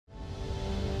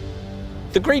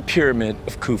The Great Pyramid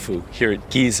of Khufu here at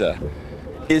Giza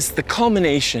is the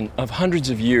culmination of hundreds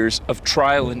of years of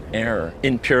trial and error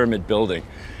in pyramid building.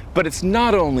 But it's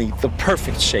not only the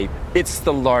perfect shape, it's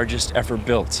the largest ever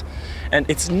built, and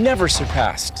it's never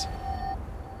surpassed.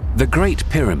 The Great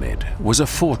Pyramid was a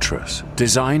fortress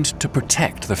designed to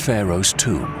protect the pharaoh's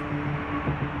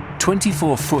tomb.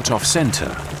 24 foot off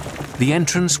center, the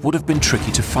entrance would have been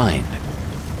tricky to find.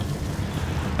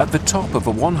 At the top of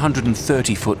a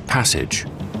 130-foot passage,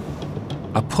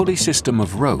 a pulley system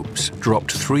of ropes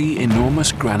dropped 3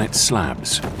 enormous granite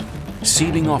slabs,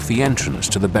 sealing off the entrance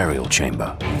to the burial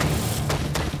chamber.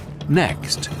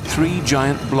 Next, 3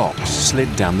 giant blocks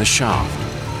slid down the shaft,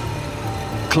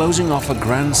 closing off a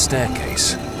grand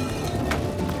staircase.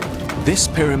 This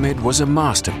pyramid was a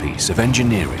masterpiece of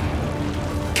engineering.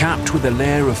 Capped with a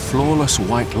layer of flawless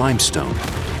white limestone,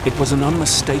 it was an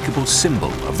unmistakable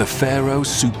symbol of the pharaoh's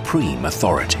supreme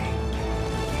authority.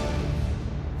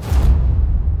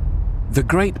 The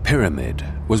Great Pyramid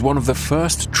was one of the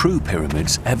first true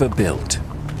pyramids ever built,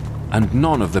 and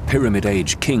none of the Pyramid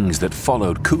Age kings that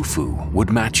followed Khufu would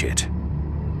match it.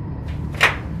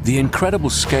 The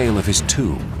incredible scale of his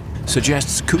tomb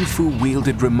suggests Khufu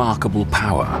wielded remarkable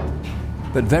power,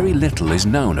 but very little is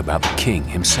known about the king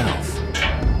himself.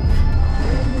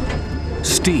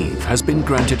 Steve has been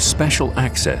granted special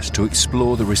access to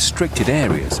explore the restricted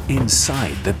areas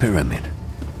inside the pyramid,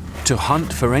 to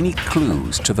hunt for any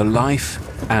clues to the life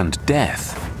and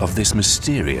death of this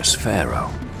mysterious pharaoh.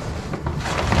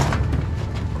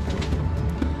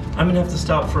 I'm gonna have to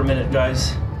stop for a minute,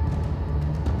 guys.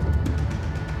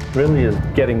 Really is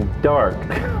getting dark.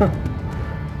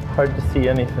 Hard to see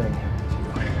anything.